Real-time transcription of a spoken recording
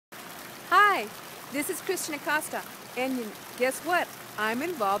Hi, this is Acosta, and guess what? I'm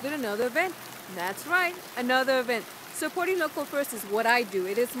involved in another event. That's right, another event. Supporting local first is what I do.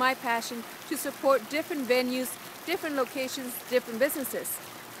 It is my passion to support different venues, different locations, different businesses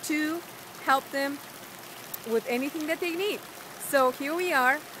to help them with anything that they need. So here we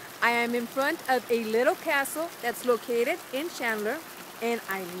are. I am in front of a little castle that's located in Chandler, and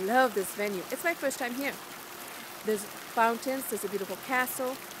I love this venue. It's my first time here. There's fountains, there's a beautiful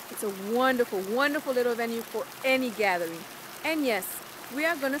castle. It's a wonderful, wonderful little venue for any gathering. And yes, we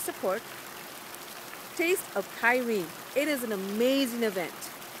are going to support Taste of Kyrene. It is an amazing event.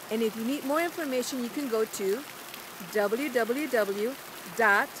 And if you need more information, you can go to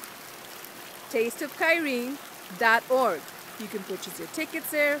www.tasteofkyrene.org. You can purchase your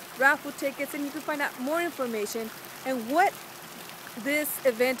tickets there, raffle tickets, and you can find out more information and what this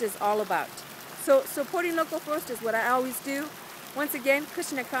event is all about. So supporting local first is what I always do. Once again,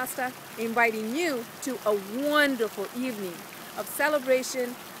 Acosta inviting you to a wonderful evening of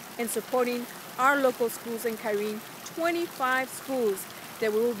celebration and supporting our local schools in Kyrene, 25 schools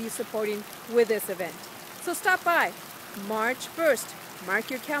that we will be supporting with this event. So stop by March 1st, mark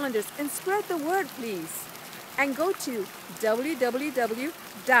your calendars and spread the word, please. And go to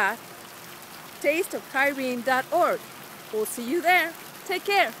www.tasteofkyrene.org. We'll see you there. Take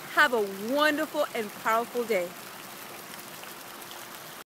care. Have a wonderful and powerful day.